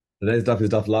Today's daf is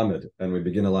daf lamed, and we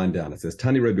begin a line down. It says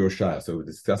Tani Rabbi Yoshaya. So we're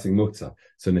discussing muktzah.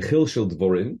 So nechil shel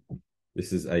dvorim.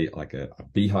 This is a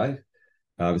beehive.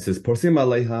 It says porsim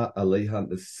aleha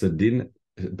sedin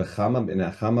bechama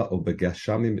b'neachama or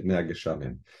begashamim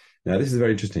b'neagashamim. Now this is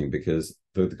very interesting because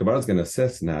the Gemara is going to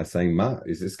assess now, saying ma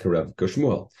is this karev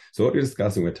kashmuel. So what we're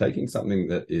discussing, we're taking something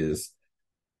that is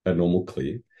a normal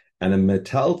kli and a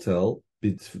metaltel.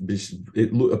 It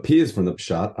appears from the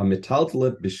pshat a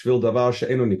metaltelet bishvil davar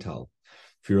she'eno nital.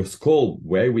 If you recall,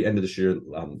 where we ended the shir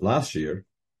last year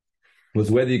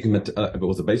was whether you can, if it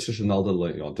was a beis shenalda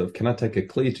le'yontav, can I take a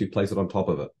kli to place it on top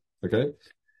of it? Okay,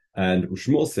 and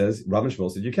Shmuel says, Rav and Shmuel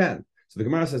said you can. So the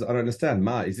Gemara says, I don't understand.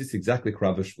 Ma, is this exactly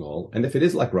Rav and Shmuel? And if it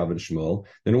is like Rav and Shmuel,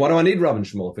 then why do I need Rav and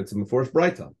Shmuel if it's a Mefurish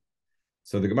Breita?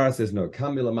 So the Gemara says, no,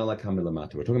 kam milamala, kam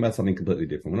milamata. We're talking about something completely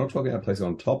different. We're not talking about placing it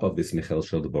on top of this Michel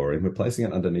Shel Devorim. We're placing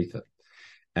it underneath it.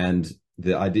 And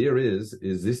the idea is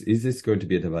this going to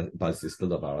be a basis to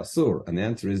Davar Asur? And the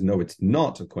answer is no, it's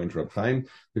not, according to Reb Chaim,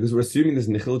 because we're assuming this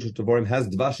Michel Shel Devorim has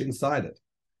dvash inside it.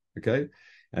 Okay?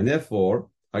 And therefore,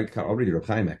 I'll read Reb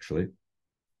Chaim actually.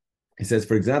 He says,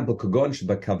 for example, Kogon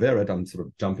Sheba Kaveret, I'm sort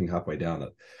of jumping halfway down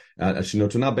it. We're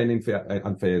talking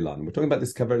about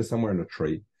this Kaveret somewhere in a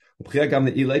tree. If it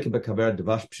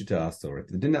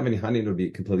didn't have any honey, it would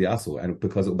be completely asur, and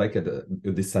because it would make the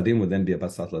sadim would then be a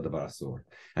basatla davar asur.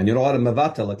 And you're not a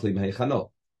mavata like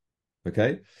limheichano.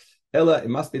 Okay, Ella, it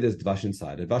must be there's dvash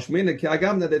inside it. That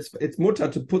it's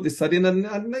mutar to put this sadim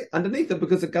underneath it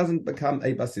because it doesn't become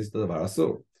a basis davar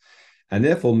asur. And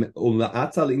therefore,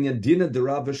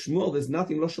 there's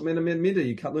nothing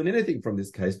you can't learn anything from this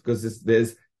case because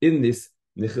there's in this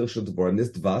nichil shel devorim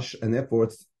this dvash, and therefore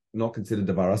it's not considered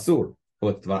davar asur,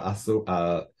 or it's davar asur,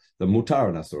 the mutar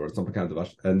and asur, it's not kind of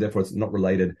davash, and therefore it's not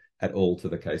related at all to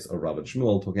the case of Rav and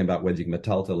Shmuel, talking about whether you can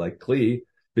metalta like kli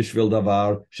bishvil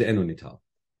davar she'enu nital.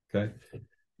 Okay,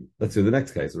 let's do the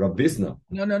next case. Rav Bisna.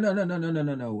 No.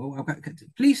 Okay.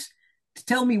 Please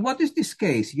tell me, what is this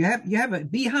case? You have a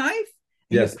beehive.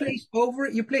 Yes. You place over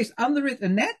it. You place under it a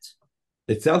net.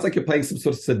 It sounds like you're playing some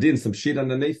sort of sadin, some sheet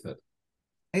underneath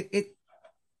it.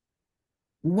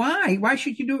 Why? Why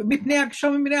should you do it?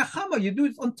 You do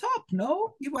it on top,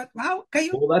 no? How can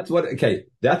you? Well, that's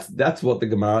what the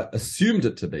Gemara assumed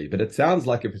it to be. But it sounds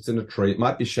like if it's in a tree, it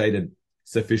might be shaded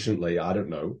sufficiently. I don't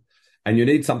know, and you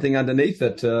need something underneath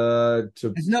it to.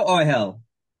 There's no oil.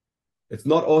 It's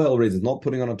not oil reason. It's not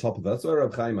putting on top of it. That's where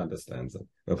Reb Chaim understands it.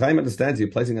 Reb Chaim understands you're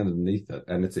placing underneath it,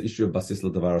 and it's an issue of basis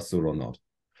l'davar asur or not.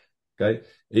 Okay,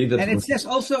 and it says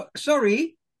also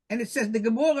and it says the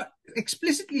Gemara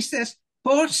explicitly says.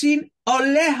 Porsin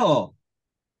oleho.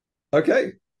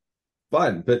 Okay,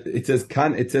 fine, but it says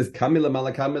kamila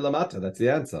mala kamila mata. That's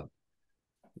the answer.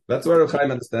 That's where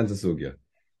Chaim understands the sugya.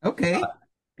 Okay.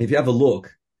 If you have a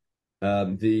look,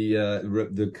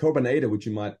 the korban eder, which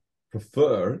you might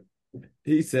prefer,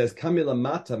 he says kamila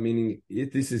mata, meaning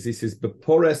this is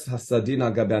bepores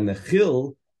hasadina gaban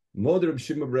nechil moder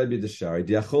b'shima b'rebi deshari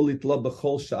diachol litlo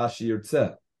b'chol sha'ashi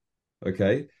yirtzeh.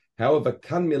 Okay. However,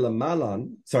 kan milamatan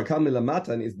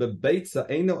is bebeitza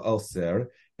eino oser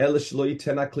el shlo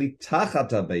yitenakli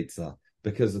tachata beitza,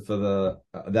 because for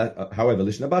however,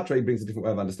 Lishna Batra brings a different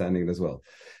way of understanding it as well.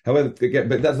 However, again,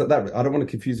 but that I don't want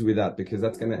to confuse you with that because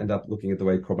that's going to end up looking at the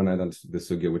way Korban understood the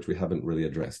sugya, which we haven't really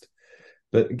addressed.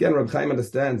 But again, Reb Chaim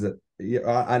understands that.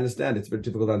 I understand it's very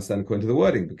difficult to understand according to the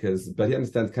wording but he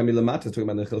understands kan milamata talking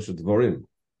about the nechil shel dvorim.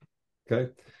 Okay.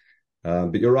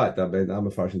 But you're right. I'm a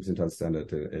farshim to understand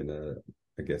it in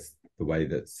I guess the way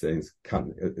that sayings come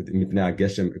that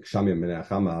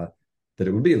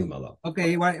it would be in the mala.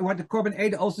 Okay, what the Korban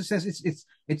Eder also says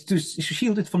it's to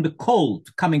shield it from the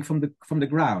cold coming from the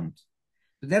ground.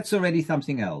 So that's already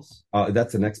something else.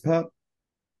 That's the next part.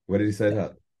 Where did he say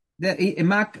that?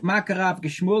 Makarav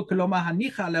Geshmul Koloma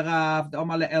Hanicha Lerav the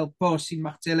Omale El Porsin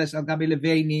Marceles Al Gabi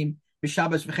Levenim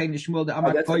B'Shabbos V'chein Geshmul the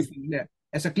Amak Koifim.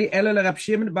 What?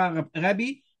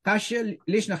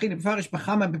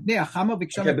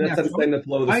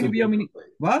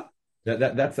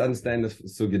 That's understanding the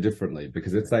sugya differently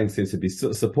because it's saying seems to be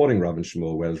supporting Rav and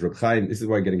Shmuel, whereas Reb Chaim, this is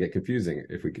where it's going to get confusing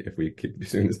if we keep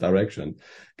pursuing this direction,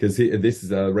 because this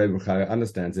is Reb Chaim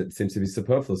understands it seems to be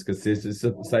superfluous because it's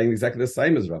saying exactly the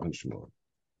same as Rav and Shmuel.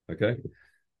 Okay,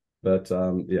 but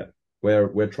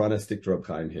we're trying to stick to Reb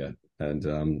Chaim here,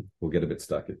 and we'll get a bit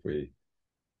stuck if we.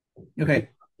 Okay.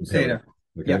 Stay there.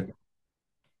 Okay. Yeah.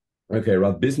 Okay.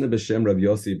 Rav Bisna b'Shem Rav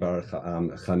Yossi bar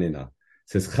Chanina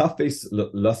says chafes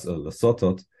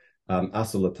lasotot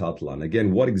asul lataltalan.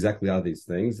 Again, what exactly are these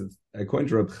things? According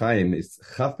to Reb Chaim, it's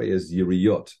chafe is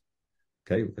yiriyot.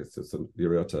 Okay, it's some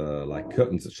yiriyot like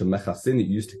curtains that shemechasin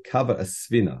used to cover a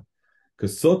svina.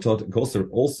 Because sotot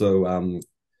also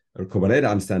Korbaneda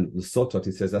understand the sotot.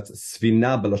 He says that's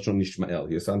svina b'lashon Yishmael.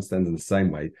 He also understands in the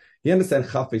same way. He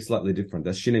understands chafe slightly different.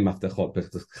 That's shinei maftechot.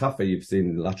 But the chafe you've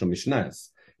seen in lashon mishnayos.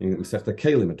 In Masechta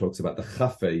Kelim, it talks about the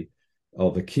chafe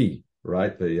of the key,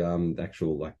 right? The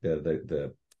actual like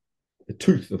the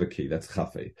tooth of a key. That's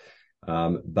chafe.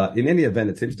 But in any event,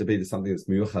 it seems to be something that's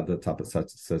miyuchad the type of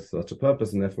such a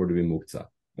purpose, and therefore to be muktzah.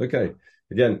 Okay.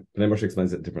 Again, Bnei Moshe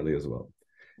explains it differently as well.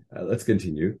 Let's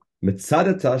continue.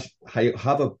 Mitzadatash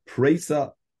have a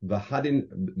presa v'hadim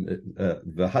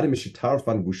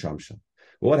mishitarfan gushamsha.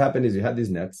 What happened is you had these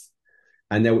nets,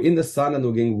 and they were in the sun, and they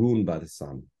were getting ruined by the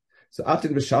sun. So after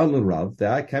V'shalom Rav,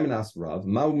 they came and asked Rav,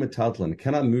 Ma'u metaltlan,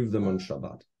 can I move them on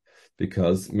Shabbat?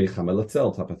 Because michamel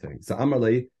etzel type of thing. So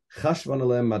Amarle chashvan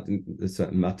alem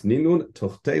matninun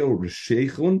tochteo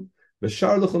risheichun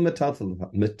v'shar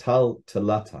metal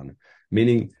telatan.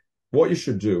 Meaning, what you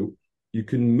should do, you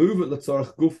can move it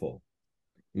l'tzorach gufo.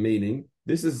 Meaning,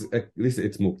 it's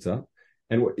muktzah.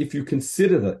 And if you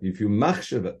consider that, if you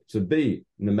machshav it to be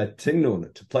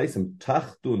nemetinun, to place some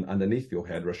tachtun underneath your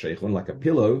head, rasheichun, like a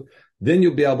pillow, then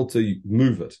you'll be able to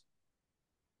move it.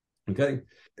 Okay?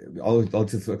 I'll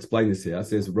just explain this here. It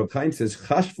says, Rav Chaim says,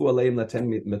 chashvu aleim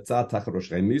laten metzah tachat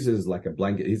roshchem. Uses like a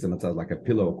blanket, he's a metzah, like a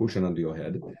pillow or cushion under your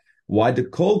head. Why the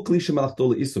kol klisha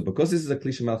malachto le'isu? Because this is a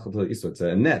klisha malachto le'isu. It's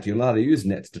a net. You're not allowed to use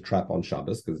nets to trap on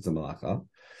Shabbos because it's a malacha.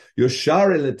 Your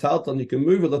share letalton, you can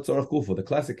move it l'tzorach gufo. The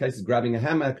classic case is grabbing a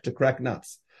hammer to crack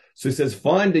nuts. So he says,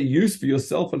 find a use for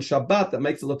yourself on Shabbat that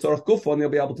makes it l'tzorach gufo, and you'll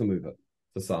be able to move it,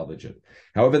 to salvage it.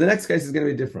 However, the next case is going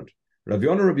to be different. Rav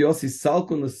Yonah Rav Yossi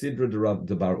salkun l'sidra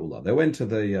de bar Ula. They went to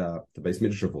the base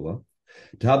midrash of Ula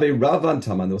to have a Ravan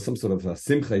Taman. There was some sort of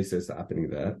simcha, he says, happening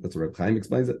there. That's what Rav Chaim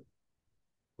explains it.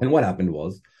 And what happened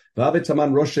was, V'ave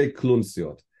Taman Roshe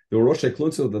Klunsiot. There were Roshe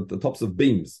Klunsiot, the tops of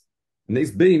beams. And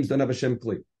these beams don't have a Shem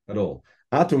Kli at all.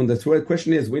 Atun, the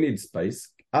question is, we need space.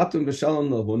 Atun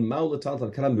v'shalom lahun, ma'u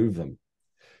l'taltal, can I move them?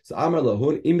 So Amar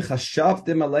lahun, im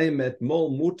chashavtem aleim et mol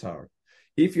mutar.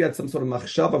 If you had some sort of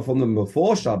machshava from them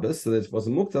before Shabbos, so that it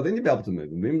wasn't mukta, then you'd be able to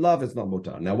move them. Im lav, it's not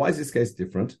mutar. Now, why is this case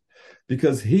different?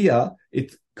 Because here,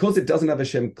 because it doesn't have a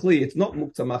Shem Kli, it's not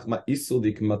mukta machma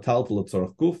isudik mataltal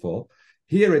l'tzorach gufo.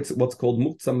 Here it's what's called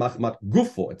muktzah machmat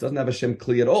gufo. It doesn't have a Shem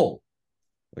Kli at all.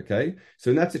 Okay? So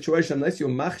in that situation, unless you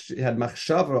had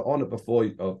machshava on it before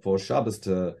for Shabbos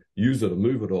to use it or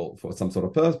move it or for some sort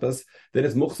of purpose, then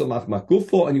it's muktzah machmat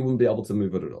gufo and you wouldn't be able to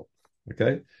move it at all.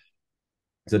 Okay?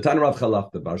 So Tan Rav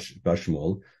Chalaf the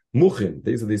Bashmol, muchin,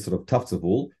 these are these sort of tufts of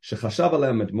wool, shechashav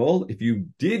aleim etmol, if you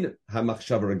did have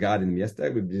machshava regarding them yesterday,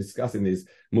 we've been discussing these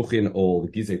muchin or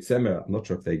the gizei tzemer, I'm not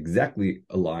sure if they're exactly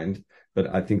aligned, but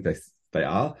I think they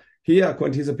are. Here,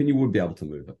 according to his opinion, you would be able to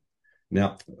move it.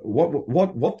 Now, what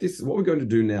we're going to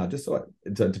do now, just so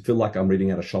to feel like I'm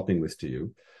reading out a shopping list to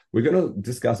you, we're going to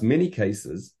discuss many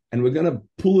cases, and we're going to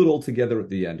pull it all together at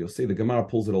the end. You'll see the Gemara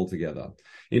pulls it all together.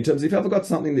 In terms of if you've ever got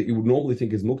something that you would normally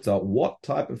think is muktzah, what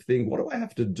type of thing, what do I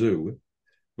have to do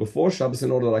before Shabbos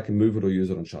in order that I can move it or use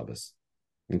it on Shabbos?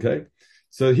 Okay?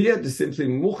 So here, just simply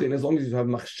muchin, as long as you have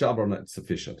machshava on it, it's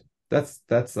sufficient. That's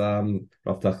Chalafta,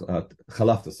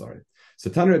 sorry. So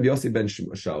Tana Rabbi Yossi ben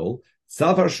Shaul,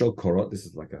 Savar Shel Korot, this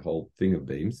is like a whole thing of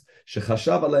beams,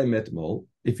 Shechashav Aleim Etmol,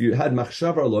 if you had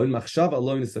machshava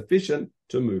alone is sufficient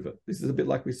to move it. This is a bit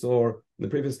like we saw in the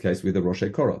previous case with the Roshei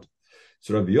Korot.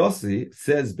 So Rabbi Yossi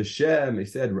says B'Shem, he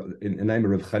said in the name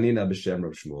of Rav Chanina B'Shem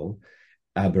Rav Shmuel,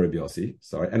 Rabbi Yossi,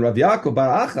 sorry, and Rav Yaakov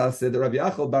Bar Acha said that Rav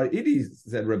Yaakov Bar Idi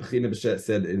said Rav Chanina B'Shem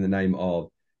said in the name of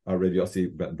Rabbi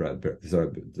Yossi, sorry,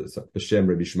 B'Shem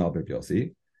Rabbi Shmuel Rabbi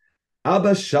Yossi.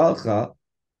 Abba Shalcha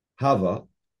Hava,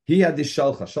 he had this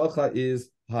Shalcha. Shalcha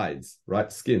is hides,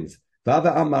 right? Skins.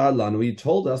 Vava Amar Lanu, he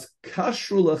told us,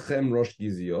 Kashru Lechem Rosh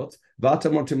Giziot,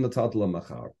 Vata Mortim Natat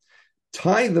Lamachar.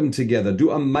 Tie them together, do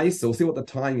a maisa. We'll see what the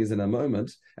tying is in a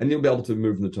moment, and you'll be able to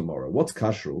move them tomorrow. What's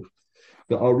Kashru?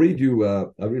 So I'll read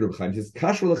Rabbi Chaim. It says,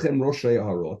 Kashru Lechem Roshei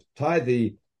Harot. Tie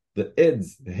the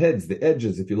heads, the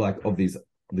edges, if you like, of these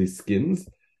skins.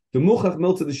 The muchach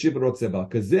melted the shivarot seba,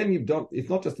 because then you've done, it's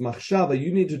not just machshava,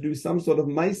 you need to do some sort of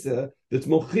maisa that's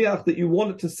mochiach that you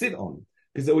want it to sit on,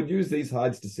 because they would use these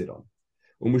hides to sit on.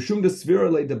 Umushum the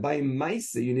svirale the bay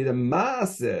maisa, you need a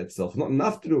maasa itself, not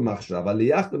enough to do machshava,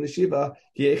 liyach and the shiva,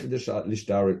 in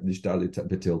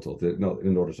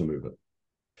order to move it.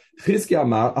 Chizki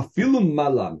Amar, afilu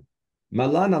malan.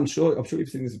 Malan, I'm sure you've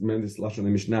seen this lashon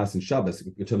in Mishnah in Shabbos,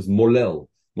 in terms of molel.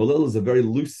 Molel is a very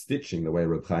loose stitching, the way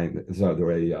Reb Chaim, the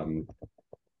way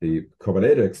the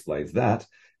Korbaneda explains that.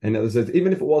 And it says,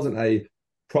 even if it wasn't a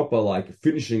proper, like,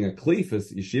 finishing a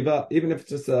klifas yeshiva, even if it's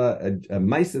just a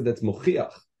maisa that's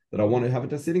mochiach, that I want to have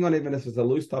it sitting on, even if it's a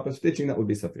loose type of stitching, that would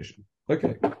be sufficient.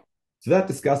 Okay. So that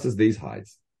discusses these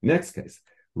hides. Next case.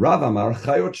 Rav Amar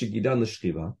Chayot Shigidan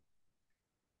L'Shchiva.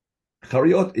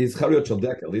 Chariot is Chariot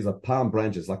Shaldekel. These are palm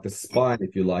branches, like the spine,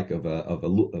 if you like, of a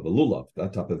lulav,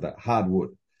 that type of that hard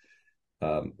wood.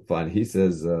 Fine. He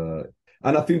says,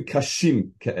 Anafim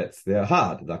Kashim Ke'etz. They're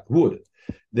hard, like wood.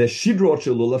 They're Shidrot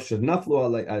Shalulav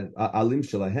Shadnaflu Alim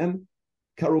Shalahem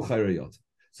Karu Chariot.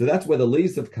 So that's where the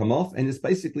leaves have come off, and it's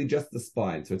basically just the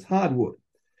spine. So it's hard wood.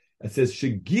 It says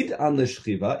Shigid an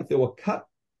L'Shchiva. If they were cut,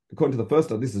 according to the first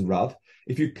one, this is Rav,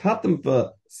 if you cut them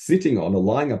for sitting on or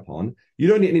lying upon, you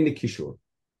don't need any kishur.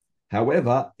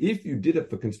 However, if you did it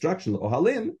for construction or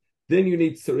halim, then you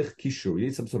need tzarich kishur. You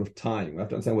need some sort of tying. We have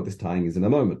to understand what this tying is in a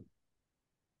moment.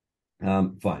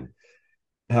 Fine.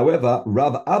 However,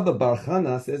 Rav Abba Bar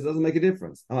Chana says it doesn't make a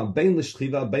difference. Bein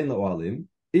l'shchiva, bein l'oalim.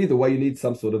 Either way, you need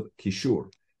some sort of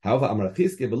kishur. However, Amar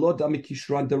Chizke v'lo dami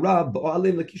kishran derab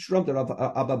b'oalim l'kishran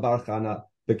derav Abba Bar Chana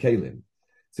b'kelim.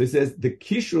 So he says the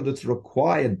kishur that's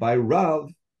required by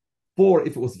Rav for,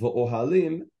 if it was for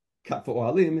ohalim, cut for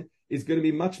ohalim, is going to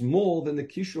be much more than the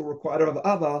kishur required of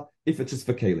Abba if it's just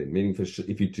for kelim, meaning for,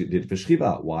 if you did it for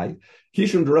shchiva. Why?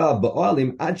 Kishur Rav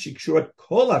ba'ohalim ad shikshur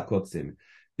kol hakotzim.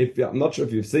 I'm not sure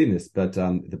if you've seen this, but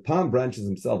the palm branches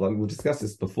themselves, we've discussed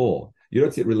this before. You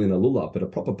don't see it really in a lulav, but a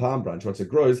proper palm branch, once it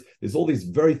grows, there's all these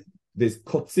there's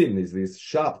kotzim, these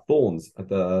sharp thorns at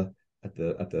the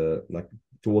like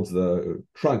towards the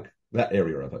trunk, that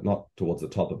area of it, not towards the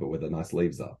top of it where the nice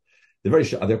leaves are. They're very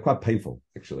sharp. They're quite painful,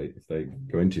 actually, if they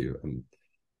go into you. And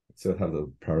sort of have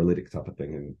the paralytic type of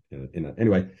thing in it.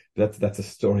 Anyway, that's a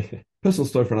story, personal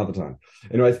story for another time.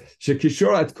 Anyways,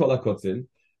 shekishura et kol hakotzim.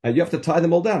 And you have to tie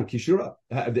them all down. Kishura,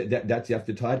 that you have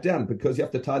to tie it down because you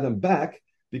have to tie them back,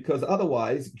 because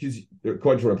otherwise, because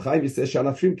according to Reb Chaim, he says,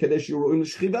 Shanafrim kedesh yuru'im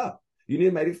l'shchiva. You need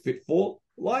to make it fit for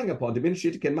lying upon. Diminish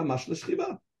it ken mamash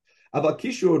l'shchiva. About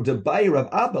kishur debai Rav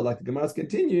Abba, like the Gemara is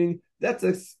continuing, that's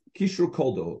a kishur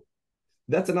koldo.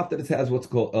 That's enough that it has what's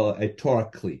called a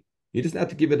Torah kli. You just have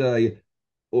to give it a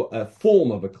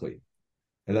form of a kli.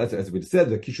 And that's, as we said,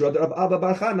 the kishur Rav Abba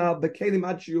bar Chana, the kelim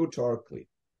ad shiur Torah kli.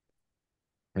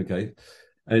 Okay,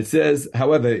 and it says,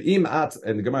 however, im at,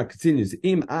 and the Gemara continues,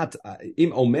 im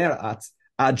omer at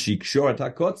ad shikshor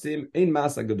takotzim in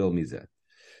masa gadol mizeh.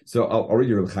 So I'll read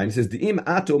you Reb Chaim. It says, the im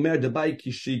at omer dabai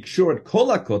shikshor kol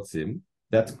hakotzim.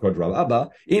 That's called Rav Abba.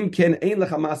 Im ken ein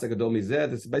lecha masa gadol mizeh.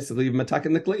 That's basically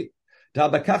matakin the kli.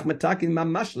 Dabakach matakin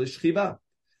mamash l'shchiva.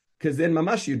 Because then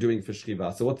mamash you're doing for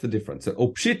shchiva. So what's the difference? So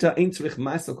opshita ein tzrich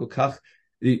masa kol kach.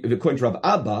 According to Rav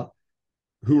Abba,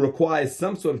 who requires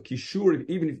some sort of kishur,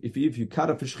 even if you cut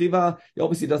it for shchiva, he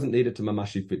obviously doesn't need it to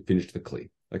mamashi finish the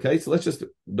kli. Okay, so let's just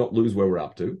not lose where we're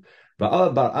up to.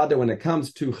 But when it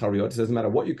comes to chariot, it doesn't matter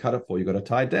what you cut it for, you got to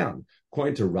tie it down.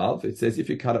 According to Rav, it says if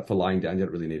you cut it for lying down, you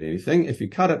don't really need anything. If you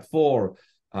cut it for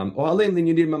ohalim, then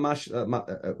you need mamash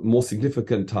more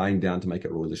significant tying down to make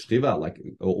it royal shchiva, like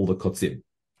all the kotzim.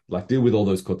 Like deal with all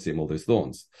those kotzim, all those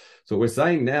thorns. So what we're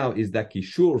saying now is that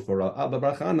kishur for Abba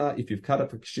bar Chana, if you've cut it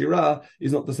for kishira,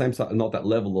 is not the same, not that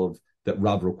level of that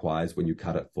Rav requires when you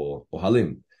cut it for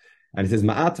ohalim. And it says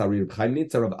Ma'ata Reb Chaim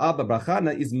Nitza Rav Abba bar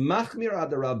Chana is machmir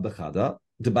ad Rav b'chada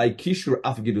to buy kishur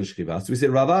af gidul shchiva. So we say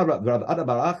Rav Abba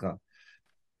bar Acha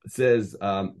says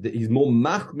that he's more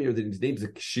machmir than his name is a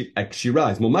kshira.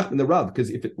 He's more machmir than the Rav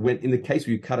because if it went in the case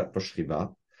where you cut it for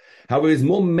shchiva, however, he's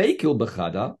more makil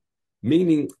b'chada.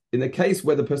 Meaning, in the case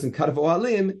where the person cut it for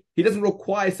ohalim, he doesn't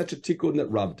require such a tikkun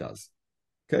that Rav does.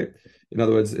 Okay? In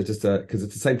other words, it's just because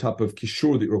it's the same type of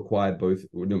kishur that you require both,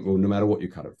 no matter what you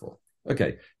cut it for.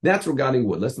 Okay, that's regarding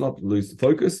wood. Let's not lose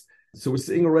focus. So we're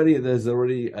seeing already, there's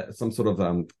already some sort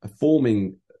of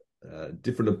forming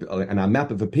different, and our map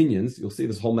of opinions. You'll see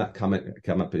this whole map come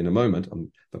up in a moment.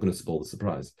 I'm not going to spoil the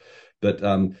surprise. But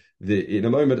in a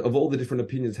moment of all the different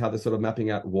opinions, how they're sort of mapping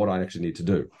out what I actually need to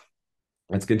do.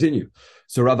 Let's continue.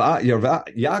 So Rav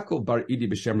Yaakov bar Idi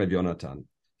b'shem Rav Yonatan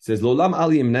says, "Lolam al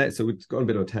yimna." So we've gone a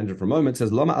bit of a tangent for a moment. It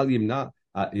says, "Lama al yimna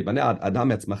yibanei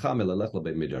adam etzmacha melalech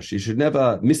lebeit midrash." You should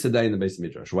never miss a day in the base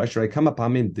midrash. Why should I come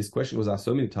upon him? This question was asked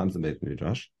so many times in the base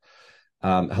midrash.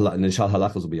 Nishal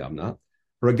halachos b'yamna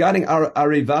regarding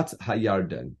arivat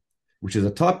hayarden, which is a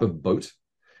type of boat,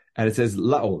 and it says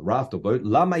raft or boat.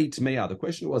 Lama itmeya. The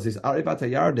question was, is arivat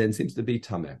hayarden seems to be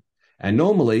tameh, and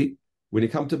normally, when you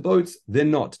come to boats, they're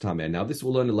not tameh. Now, this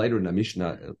we'll learn later in the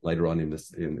Mishnah, later on in this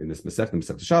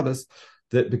Masechta Shabbos,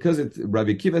 that because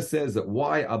Rabbi Akiva says that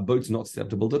why are boats not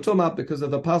susceptible to tumah? Because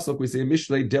of the pasuk we see in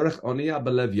Mishlei derech onia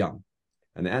belev yam,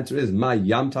 and the answer is my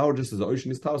yam tower, just as the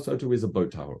ocean is tower, so too is a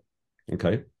boat tower.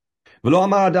 Okay, V'lo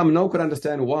amar adam, no one could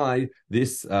understand why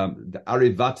this the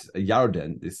Arivat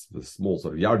Yarden, this small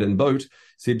sort of Yarden boat,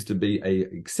 seems to be a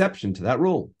exception to that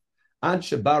rule. Ad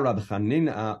sheba Rab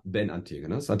Chanina ben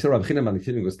Antigonus, until Rab Chanina ben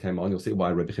Antigonus came on, you'll see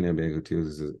why Rab Chanina ben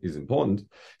Antigonus is important. It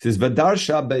says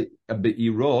V'darsha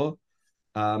be'iro.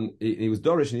 He was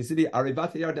Dorish, and he said,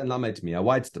 "Arivat Yarden lamet me.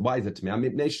 Why is it to me? I'm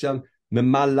nation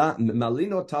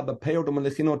malino taba peod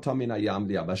malechino tamina yam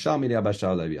liabasha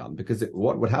miliabasha leyam." Because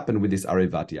what would happen with this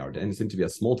Arivat Yarden, it seemed to be a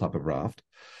small type of raft.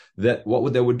 That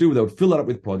what they would do, they would fill it up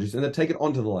with produce and then take it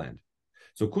onto the land.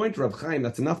 So according to Rav Chaim,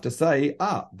 that's enough to say,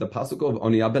 the pasuk of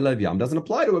Oniyah belev yam doesn't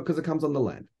apply to it because it comes on the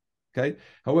land. Okay.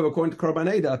 However, according to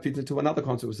Korban Eda, it fits into another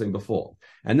concept we were saying before,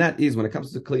 and that is when it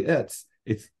comes to Kli Etz,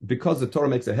 it's because the Torah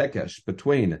makes a hekesh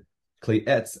between Kli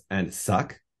Etz and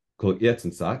sak, Kli Etz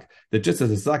and sak, that just as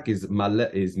a sak is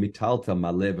mitalta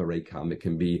male v'reikam, it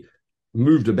can be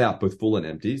moved about both full and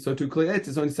empty. So to Kli Etz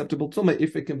is only acceptable tumah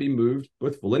if it can be moved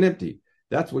both full and empty.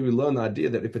 That's where we learn the idea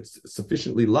that if it's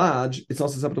sufficiently large, it's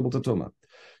not susceptible to tumah.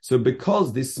 So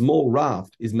because this small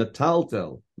raft is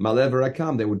metaltel, malev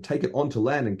rakam, they would take it onto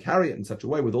land and carry it in such a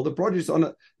way with all the produce on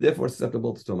it, therefore it's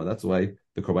susceptible to tumah. That's the way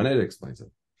the Korban Eda explains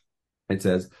it. It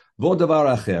says, Vo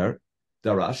davar acher,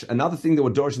 darash, another thing that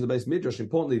would dorish in the base midrash,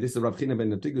 importantly, this is Rav Chanina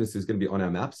ben Antigonus is going to be on our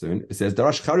map soon. It says,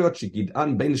 Darash chariot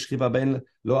shigid'an ben shchiva ben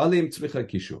lo alim tzricha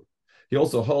kishur. He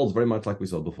also holds, very much like we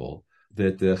saw before,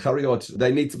 that the chariot,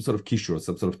 they need some sort of kishur,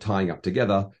 some sort of tying up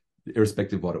together,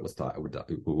 irrespective of what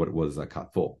it was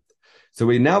cut for. So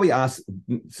we ask,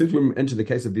 since we enter the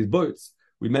case of these boats,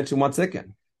 we mention 1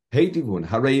 second. Hey divun,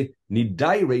 hare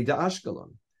nidai da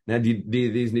Ashkelon. Now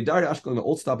these nidai Ashkelon are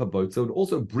all type of boats that would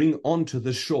also bring onto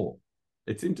the shore.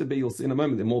 It seemed to be, you'll see in a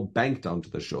moment, they're more banked onto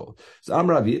the shore. So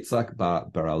Amrav Yitzchak bar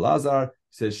Elazar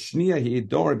says, Shnia here,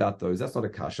 don't worry about those. That's not a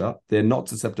kasha. They're not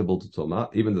susceptible to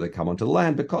tumah, even though they come onto the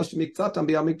land, because it doesn't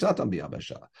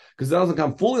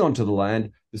come fully onto the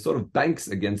land. It sort of banks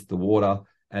against the water,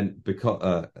 and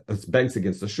because it banks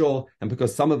against the shore, and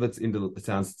because some of it's in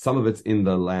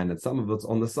the land, and some of it's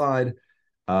on the side.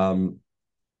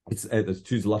 It's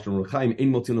choose lashon rechaim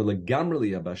in motinu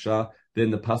legamrli yabasha.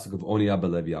 Then the pasuk of Oniyah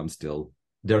belev yam still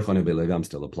derech Oniyah belev yam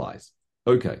still applies.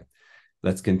 Okay.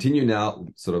 Let's continue now,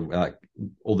 sort of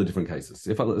all the different cases.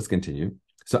 Let's continue.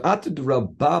 So, Atad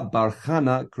Rabba Bar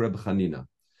Chana Reb Chanina.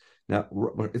 Now,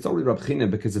 it's already Reb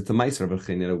Chanina because it's a Meiser Reb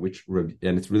Chanina,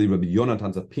 and it's really Rabbi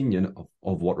Yonatan's opinion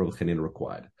of what Reb Chanina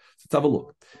required. So let's have a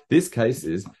look. This case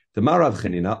is the Marav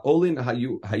Chanina Olin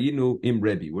Hayinu Im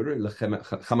Rebbe. We're in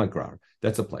Chamagrar.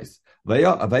 That's a place.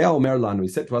 Vaya Omer Lanu. He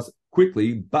said to us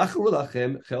quickly, Bachru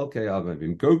lachem chelkei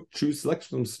avavim. Go choose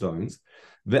selection stones.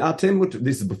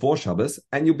 This is before Shabbos,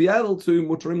 and you'll be able to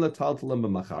mutrim lataltalim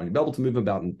b'machar, and you'll be able to move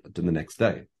about to the next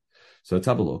day. So let's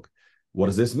have a look. What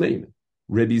does this mean?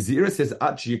 Rebbe Zira says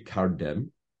Achi Kardem.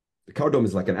 The kardom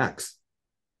is like an axe.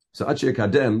 So Achi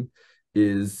Kardem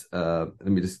is let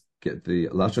me just get the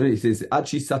last one. He says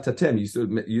Achi Satatem. You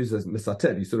sort of use as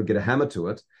mesatet. You sort of get a hammer to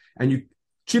it, and you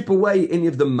chip away any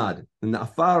of the mud and the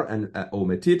afar and or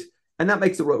metit, and that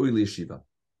makes it ra'ui yeshiva.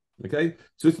 Okay,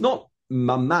 so it's not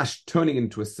mamash turning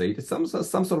into a seat. It's some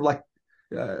sort of like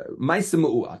ma'aser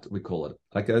mu'at, we call it,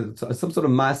 like some sort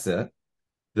of ma'aser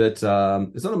that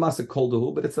it's not a ma'aser kol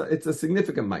dahu, but it's a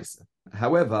significant ma'aser.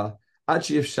 However,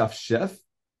 Achiev Shafshef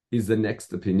is the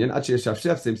next opinion. Achiev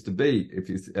Shafshef seems to be, if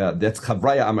you that's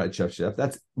Chavraya Amar Shafshef,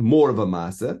 that's more of a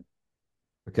ma'aser.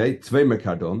 Okay, Tvei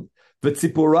Mekardon. But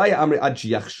Tzipuraya Amri Achi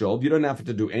Yachshov, you don't have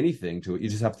to do anything to it. You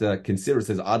just have to consider. It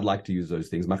says, I'd like to use those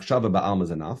things. Machshava ba'alma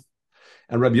is enough.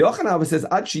 And Rabbi Yochanan says,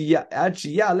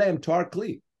 Tar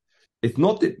Kli. It's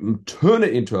not that turn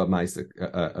it into a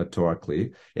Torah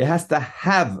Kli. It has to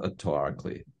have a Torah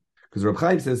Kli. Because Rabbi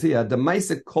Chaim says here, the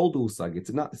Maisa Kol Dusag.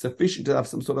 It's not sufficient to have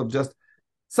some sort of Maisa.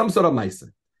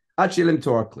 Achilem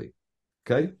Torah Kli.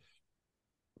 Okay?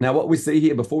 Now, what we see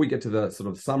here, before we get to the sort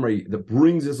of summary that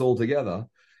brings us all together,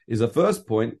 is the first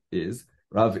point is,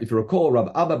 Rav, if you recall, Rav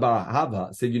Abba Bar Hava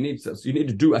said you need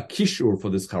to do a kishur for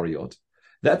this chariot.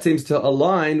 That seems to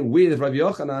align with Rav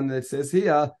Yochanan that says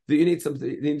here that you need to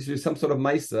do some sort of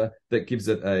ma'aser that gives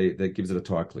it a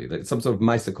Torah kli, some sort of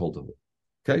ma'aser called to it.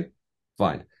 Okay,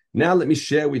 fine. Now let me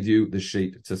share with you the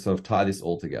sheet to sort of tie this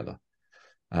all together.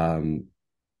 And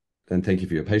thank you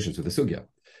for your patience with the sugya.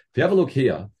 If you have a look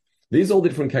here, these are all the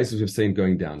different cases we've seen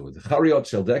going downwards. Chariot,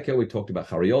 Sheldeka, we talked about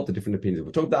chariot, the different opinions.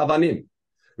 We've talked about avanim.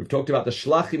 We've talked about the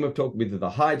shlachim. We've talked about the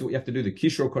hides. What you have to do, the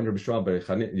kishor kontra b'shmal ber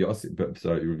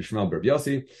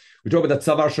Yossi. We talked about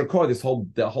the tzavar shakor,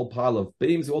 the whole pile of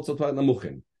beams. We also talked about the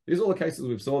muchin. These are all the cases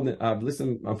we've saw. I've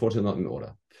listened, unfortunately, not in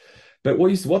order. But what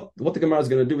the Gemara is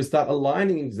going to do is start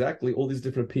aligning exactly all these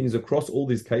different opinions across all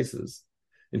these cases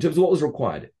in terms of what was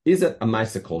required. Is it a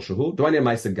Maisa Kol Shehu? Do I need a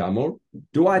Maisa Gamor?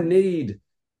 Do I need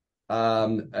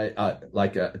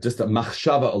just a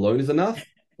Machshava alone is enough?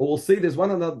 Well, we'll see. There's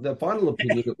one another. The final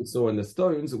opinion that we saw in the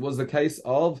stones was the case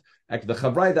of the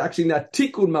Chavrai that actually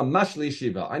Natikun Mamash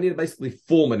Shiva. I need to basically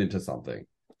form it into something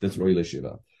that's really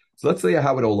Shiva. So let's see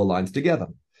how it all aligns together.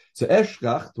 So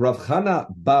Eshkach Rav Chana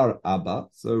Bar Abba.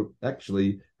 So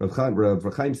actually, Rav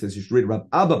Chaim says you should read Rav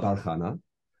Abba Bar Chana,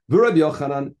 V'Rav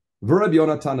Yochanan, V'Rav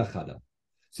Yonatan Achada.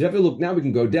 So you have to look. Now we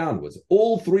can go downwards.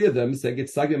 All three of them say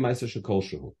get Sagya Ma'aser Shekol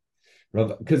Shehu.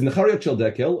 Because Nechariot Shel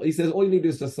Dekel, he says all you need to do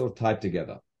is just sort of tie it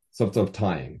together. Sort of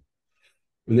tying.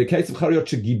 In the case of Chariot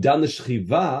Shegidan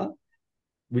Shchiva,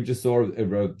 we just saw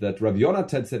that Rav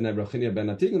Yonatan said Rav Chinia ben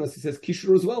Antigonus, he says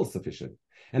Kishur as well is sufficient.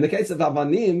 In the case of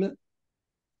Avanim,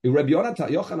 Rav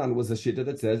Yochanan was a shitta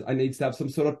that says I need to have some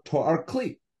sort of Torah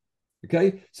Kli.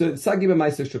 Okay, so Sagi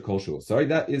b'Maiser Shekol Shehu. Sorry,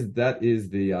 that is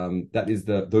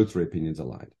those three opinions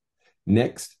aligned.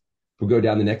 Next, we'll go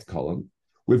down the next column.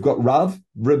 We've got Rab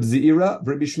Zira,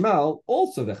 Reb Ishmael,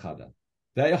 also the Chada.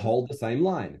 They hold the same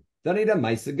line. They need a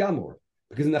Maisa Gamor.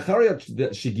 Because in the Chariot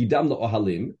Shigidam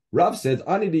Ohalim, Rav says,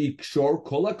 I need to kshor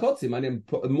kol hakotzim. I need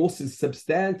a more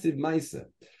substantive Maisa.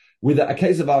 With a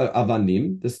case of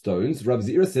Avanim, the stones, Rav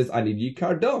Zira says, I need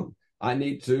Yikar Dom. I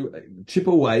need to chip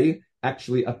away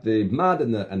actually at the mud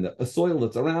and the soil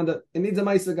that's around it. It needs a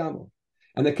Maisa Gamor.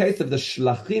 And the case of the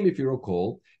Shlachim, if you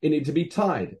recall, it needs to be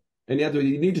tied. And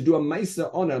you need to do a Maisa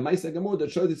honor, a Maisa Gamor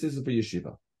that shows this is for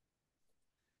yeshiva.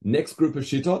 Next group of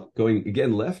shittot, going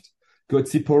again left, go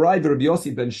Tziporai Rabbi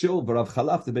Yossi ben Shul, Rav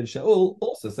Chalaf ben Shaul,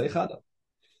 also say Chada.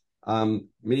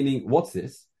 Meaning, what's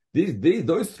this?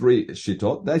 Those three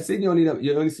shittot, they said you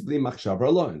only simply machshava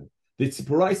alone. The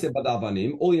Tziporai said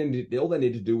Badavanim, all they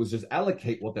needed to do was just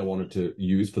allocate what they wanted to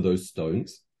use for those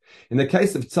stones. In the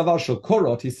case of Tzavar Shel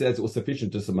Korot, he says it was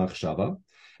sufficient just a machshava.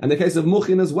 And the case of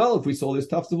Muchin as well, if we saw this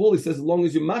tufts of wool, he says as long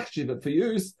as you machshiv it for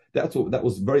use, that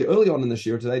was very early on in the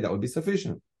shir today, that would be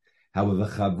sufficient. However, the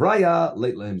Chavraya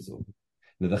late lehemzul.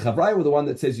 Now the Chavraya were the one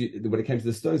that says when it came to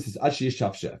the stones, says Ashi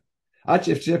Shafshef.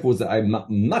 Ashi Shafshef was a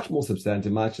much more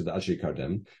substantive match of the Ashi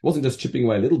Kardem. It wasn't just chipping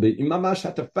away a little bit. Imamash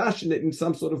had to fashion it in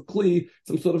some sort of kli,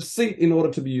 some sort of seat in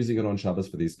order to be using it on Shabbos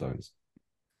for these stones.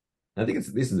 I think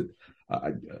the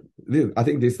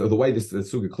way this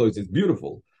suga closes is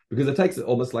beautiful. Because it takes it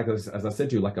almost like, as I said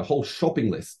to you, like a whole shopping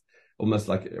list, almost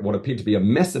like what appeared to be a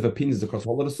mess of opinions across a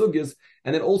whole lot of sugyas,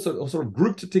 and then also sort of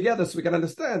grouped it together so we can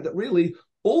understand that really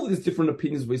all these different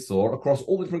opinions we saw across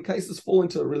all the different cases fall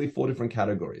into really 4 different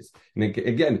categories. And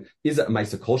again, is it a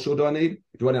Maisa Kol Shehu do I need?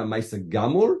 Do I need a Maisa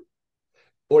Gamur?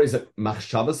 Or is it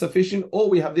Machshava sufficient? Or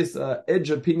we have this edge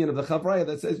opinion of the Chavraya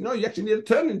that says, no, you actually need to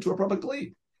turn it into a proper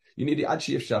Kli. You need the Ad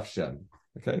Shi'ef Shaf Shem.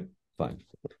 Okay, fine.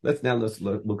 Let's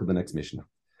look at the next Mishnah.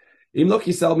 This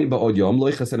is talking about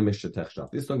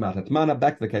Hatmana,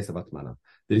 back to the case of Hatmana.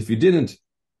 That if you didn't,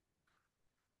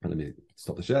 let me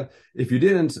stop the share. If you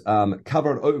didn't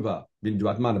cover it over, didn't do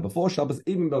Hatmana before Shabbos,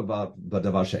 even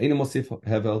b'davar she'eino mosif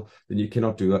hevel, then you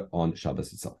cannot do it on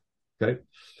Shabbos itself. Okay?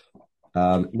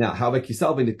 Now, however,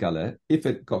 kisal v'nitkale, if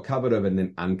it got covered over and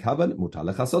then uncovered, mutar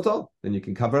lechasoto, then you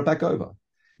can cover it back over.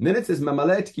 And then it says,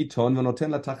 Mamalet kiton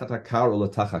v'noten latachat hakar or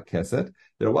latachat keset.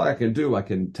 That what I can do, I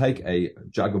can take a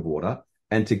jug of water,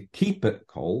 and to keep it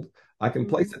cold, I can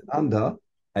place it under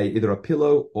either a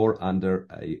pillow or under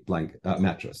a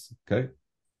mattress. Okay.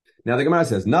 Now the Gemara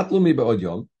says, Natlu mi be'od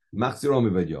yom, machziro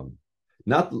mi be'od yom.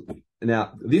 Now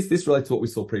this relates to what we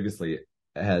saw previously,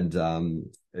 and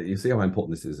you see how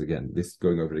important this is again. This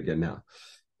going over it again now.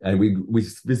 And we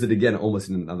visit again almost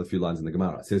in another few lines in the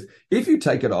Gemara. It says, if you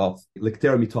take it off, take it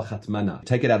out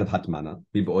of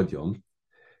hatmana,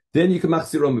 then you can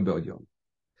machziro mi'be'od yom.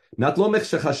 If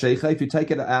you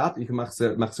take it out, you can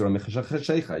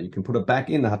machziro. You can put it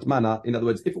back in the hatmana. In other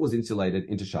words, if it was insulated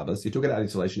into Shabbos, you took it out of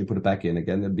insulation, you put it back in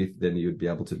again, then you'd be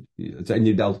able to, and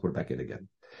you'd be able to put it back in again.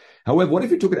 However, what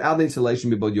if you took it out of the insulation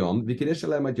mi'be'od yom,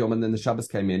 and then the Shabbos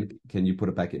came in, can you put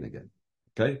it back in again?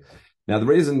 Okay? Now, the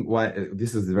reason why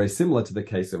this is very similar to the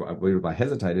case of where I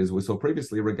hesitated is we saw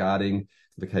previously regarding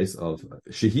the case of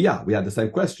Shehiyah. We had the same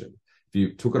question. If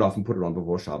you took it off and put it on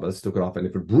before Shabbos, took it off, and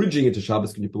if it's bridging into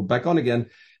Shabbos, can you put it back on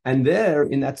again? And there,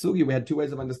 in that sugi, we had 2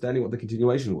 ways of understanding what the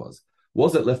continuation was.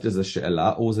 Was it left as a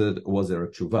she'elah, or was there a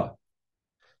tshuva?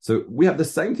 So we have the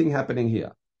same thing happening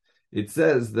here. It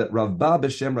says that Rav Ba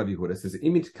B'Shem Rav Yehuda says,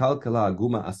 Imit kalkala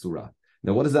aguma asura.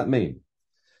 Now, what does that mean?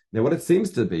 Now, what it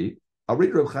seems to be, I'll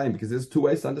read Rav Chaim because there's 2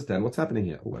 ways to understand what's happening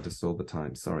here. Oh, I just saw the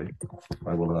time. Sorry.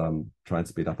 I will try and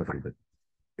speed up a little bit.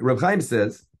 Rav Chaim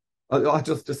says, I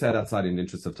just had outside in the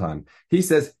interest of time. He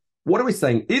says, what are we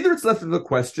saying? Either it's left with a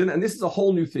question, and this is a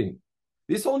whole new thing.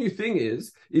 This whole new thing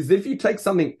is if you take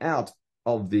something out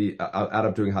of doing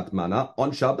hatmana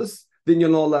on Shabbos, then you're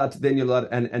not allowed.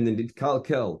 And then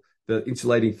nitkalkel, the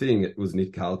insulating thing, it was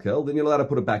nitkalkel. Then you're allowed to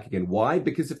put it back again. Why?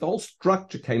 Because if the whole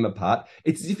structure came apart,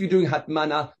 it's as if you're doing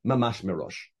hatmana mamash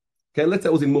merosh. Okay, let's say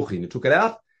it was in muchin. You took it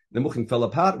out. The muchin fell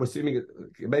apart. We're assuming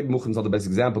maybe muchin's not the best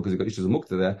example because you've got issues of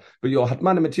mukta there. But your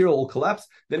hatmana material all collapsed.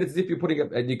 Then it's as if you're putting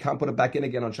it and you can't put it back in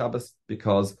again on Shabbos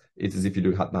because it's as if you're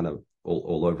doing hatmana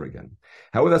all over again.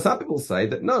 However, some people say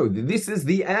that no, this is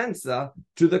the answer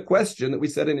to the question that we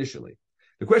said initially.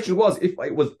 The question was, if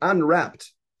it was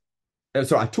unwrapped,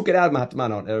 I took it out of my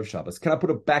hatmana on Erev Shabbos, can I put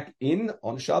it back in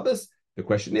on Shabbos? The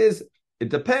question is, it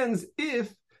depends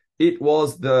if it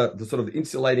was the sort of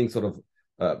insulating sort of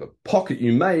pocket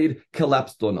you made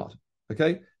collapsed or not.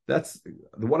 Okay? That's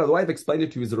one of the way I've explained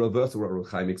it to you is the reverse of what Reb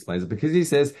Chaim explains it, because he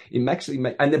says it actually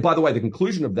and then, by the way, the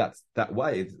conclusion of that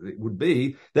way it would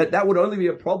be that would only be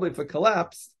a problem for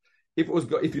collapse if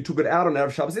you took it out on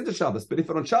Erev Shabbos into Shabbos. But if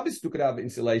on Shabbos you took it out of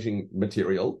insulating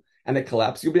material and it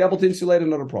collapsed, you'll be able to insulate it,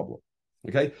 not a problem.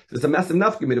 Okay? So there's a massive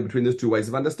nafkamina between those two ways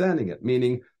of understanding it,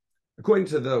 meaning according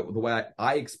to the way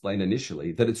I explained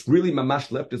initially, that it's really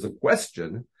mamash left as a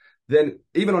question, then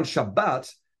even on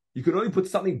Shabbat, you could only put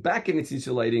something back in its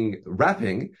insulating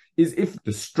wrapping is if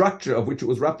the structure of which it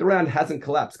was wrapped around hasn't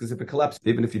collapsed. Because if it collapsed,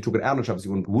 even if you took it out on Shabbos,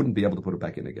 you wouldn't be able to put it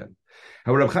back in again.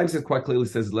 However, Reb Chaim says quite clearly,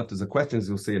 says it's left as a question, as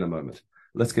you'll see in a moment.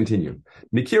 Let's continue.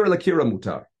 Mikira lakira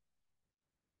mutar.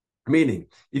 Meaning,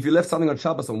 if you left something on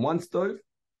Shabbos on one stove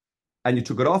and you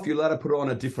took it off, you're allowed to put it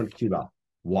on a different kira.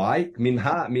 Why?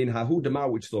 Minhahu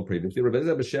damar, which saw previously. Reb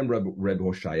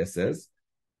Hoshaya says,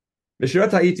 I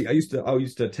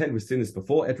used to attend, we've seen this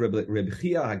before, at Reb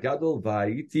Chia Hagadol,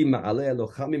 Va'iti Ma'aleh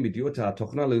Lochamim Midiota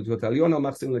Tochna Leutotalion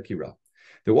Machsim Lekira.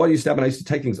 The water used to happen, I used to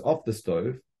take things off the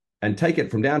stove and take it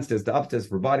from downstairs to upstairs,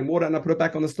 providing water, and I put it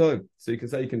back on the stove. So you can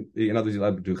say, in other words, you're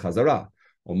able to do Chazara.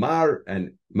 Or Mar Rebbe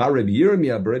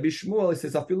Yirmiyah, Rebbe Shmuel, he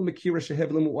says, Afilu Mekira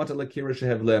Shehev Lemuata Lekira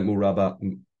Shehev Lemuraba.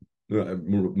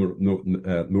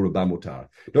 Murabah mutar.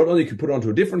 Not only can you put it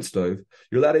onto a different stove,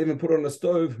 you're allowed to even put it on a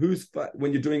stove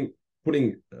when you're doing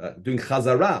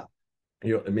chazara,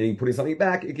 meaning putting something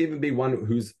back, it can even be one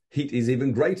whose heat is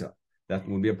even greater. That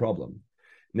would be a problem.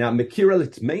 Now, mekira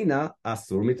litmeina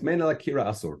asur, mitmeina lakira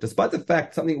asur. Despite the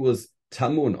fact something was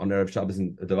tamun on Erev Shabbos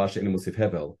and davar she'einu musif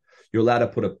hevel, you're allowed to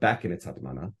put it back in its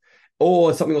hatmana.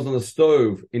 Or something was on the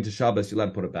stove into Shabbos, you're allowed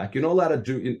to put it back. You're not allowed to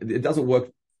do, it doesn't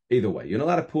work either way. You're not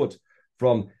allowed to put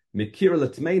from mekira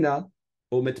litmeina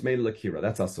or mitmeina lakira.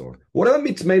 That's asur. What about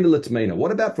mitmeina litmeina?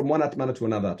 What about from one atmana to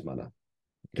another atmana?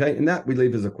 Okay, and that we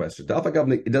leave as a question.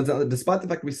 It doesn't, despite the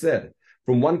fact we said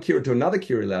from one kira to another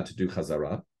kira allowed to do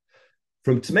chazara,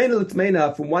 from tmeina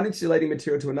litmeina, from one insulating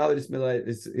material to another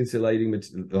insulating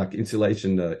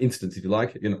insulation instance, if you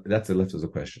like, that's left as a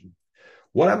question.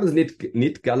 What happens nit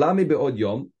galami be'od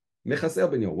yom mechaser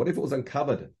ben yom? What if it was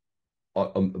uncovered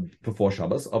before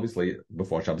Shabbos? Obviously,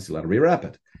 before Shabbos, you'll have to rewrap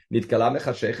it. Nitgala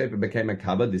mechashecha, if it became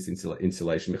uncovered, this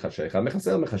insulation mechashecha,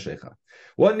 mechasel mechashecha.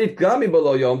 What nitgami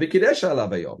below yom v'kidesh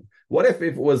alav yom? What if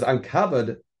it was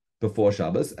uncovered before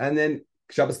Shabbos and then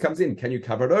Shabbos comes in? Can you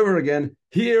cover it over again?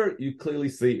 Here, you clearly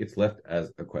see it's left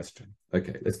as a question.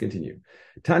 Okay, let's continue.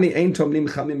 Tani ein tomlim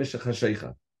chamim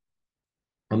meshachashecha.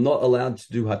 I'm not allowed to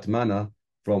do hatmana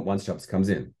from once Shabbos comes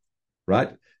in,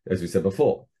 right? As we said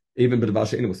before. Even b'davar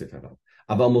she'einu musif hevel.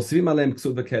 Aval mosivim aleim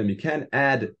ksud v'kelm. You can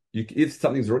add, if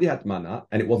something's already hatmana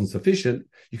and it wasn't sufficient,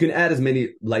 you can add as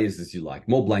many layers as you like.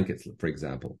 More blankets, for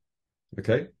example.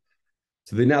 Okay?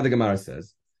 So now the Gemara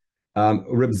says,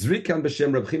 Reb Zrikan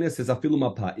b'shem Reb China says, afilu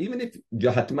mapa. Even if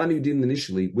the hatmana you did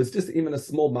initially was just even a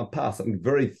small mapa, something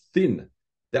very thin,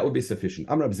 that would be sufficient.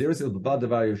 Amr Zira says,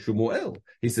 Shmuel.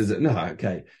 He says, no,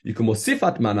 okay, you can mosif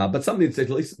hatmana, but something that's at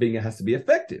least has to be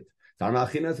effective.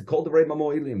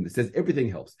 It says everything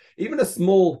helps. Even a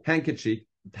small handkerchief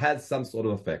has some sort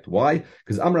of effect. Why?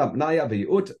 Because Amrab Naya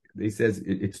V'Yut, he says,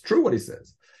 it's true what he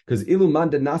says. Because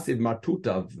Iluman de Nasiv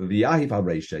Martuta V'Yahiv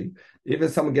HaReishay, even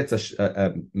someone gets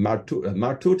a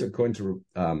martut, according to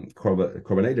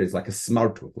Korbaneder, it's like a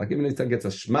smartut. Like even if someone gets a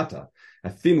shmata,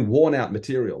 a thin, worn-out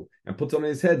material, and puts on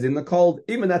his head in the cold,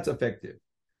 even that's effective.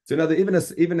 So now even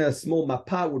a small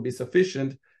mapa would be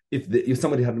sufficient if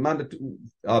somebody had demanded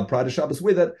prior to Shabbos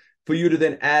with it, for you to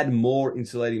then add more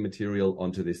insulating material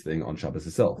onto this thing on Shabbos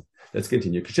itself. Let's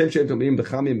continue. Now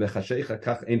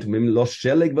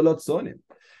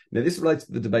this relates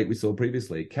to the debate we saw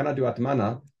previously. Can I do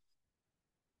atmana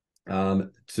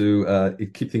to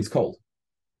keep things cold?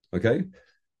 Okay?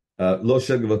 Lo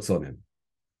shel gevotzonim.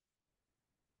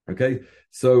 Okay?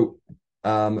 So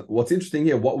what's interesting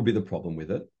here, what would be the problem with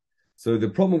it? So the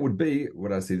problem would be,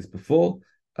 what I see this before,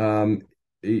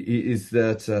 is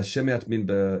that Shemiat min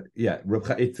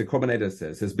it's a Korban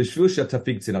says Bishvil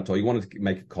shetafik tzinato. You wanted to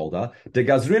make it colder. De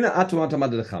gazrina atu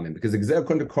atamad lechamim, because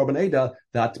according to Korban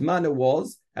the hatmana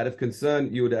was out of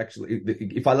concern. You would actually,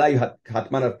 if I lay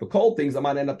hatmana for cold things, I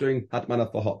might end up doing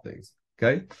hatmana for hot things.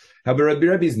 Okay, however,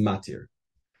 Rabbi is matir.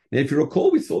 Now, if you recall,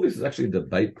 we saw this was actually a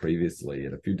debate previously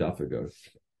a few daf ago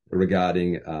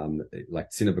regarding like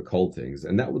tzina b'kol things,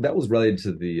 and that was related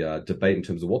to the debate in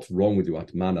terms of what's wrong with your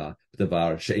atmana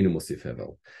b'davar she'enu mosif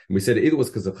hevel. And we said it either was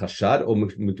because of chashad or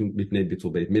mitnei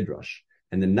bitul beit midrash,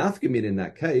 and the nafkamin in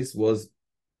that case was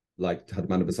like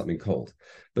atmana b'something something cold.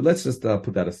 But let's just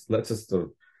put that. Let's just sort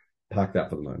of park that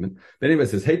for the moment. But anyway, it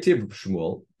says Heitiv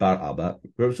Shmuel bar Abba.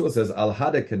 Rabbi Shmuel says Al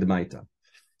Hada Kedmaita.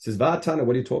 Says Va'atana.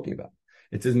 What are you talking about?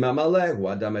 It says Mamaleh hu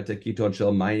adam et kiton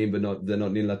shel mayim v'not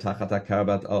nin latachat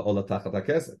hakarabat or latachat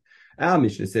hakeset. Our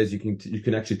Mishnah says you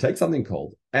can actually take something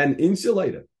cold and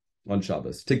insulate it on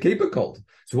Shabbos to keep it cold.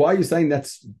 So why are you saying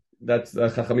that's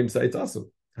Chachamim say it's asu?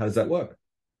 How does that work?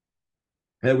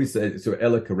 How we say so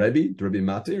Ela Karebi, Rabbi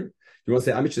Matir. You want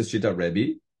to say Amish's Shita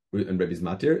Rebbe and Rebbe's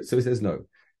Matir? So he says no.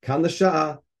 Kan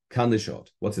l'sha'a, kan l'shot.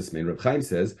 What's this mean? Reb Chaim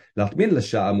says Lachmin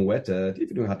l'sha'a muetet. If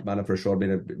you're doing hatmana for a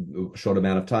short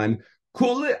amount of time.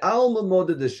 Everyone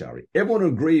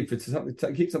agree if it's something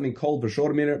to keep something cold for a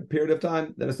short period of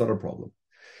time, then it's not a problem.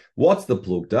 What's the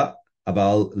plugta?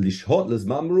 About lishhot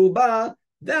lizman meruba.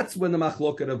 That's when the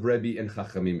machloket of Rebbe and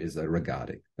Chachamim is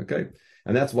regarding. Okay,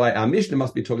 and that's why our Mishnah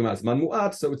must be talking about zman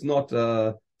mu'at, so it's not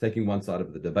taking one side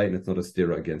of the debate, and it's not a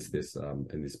stira against this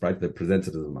in this bright that presents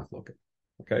it as a machloket.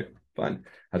 Okay, fine.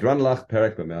 Hadran lach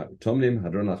perek b'tomnim.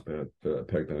 Hadran lach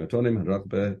perek b'tomnim.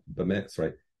 Hadran b'meh.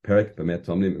 Sorry. Perek b'meh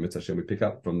tomnim. Mitzvah we pick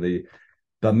up from the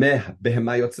b'meh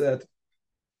behema yotzet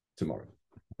tomorrow.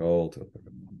 All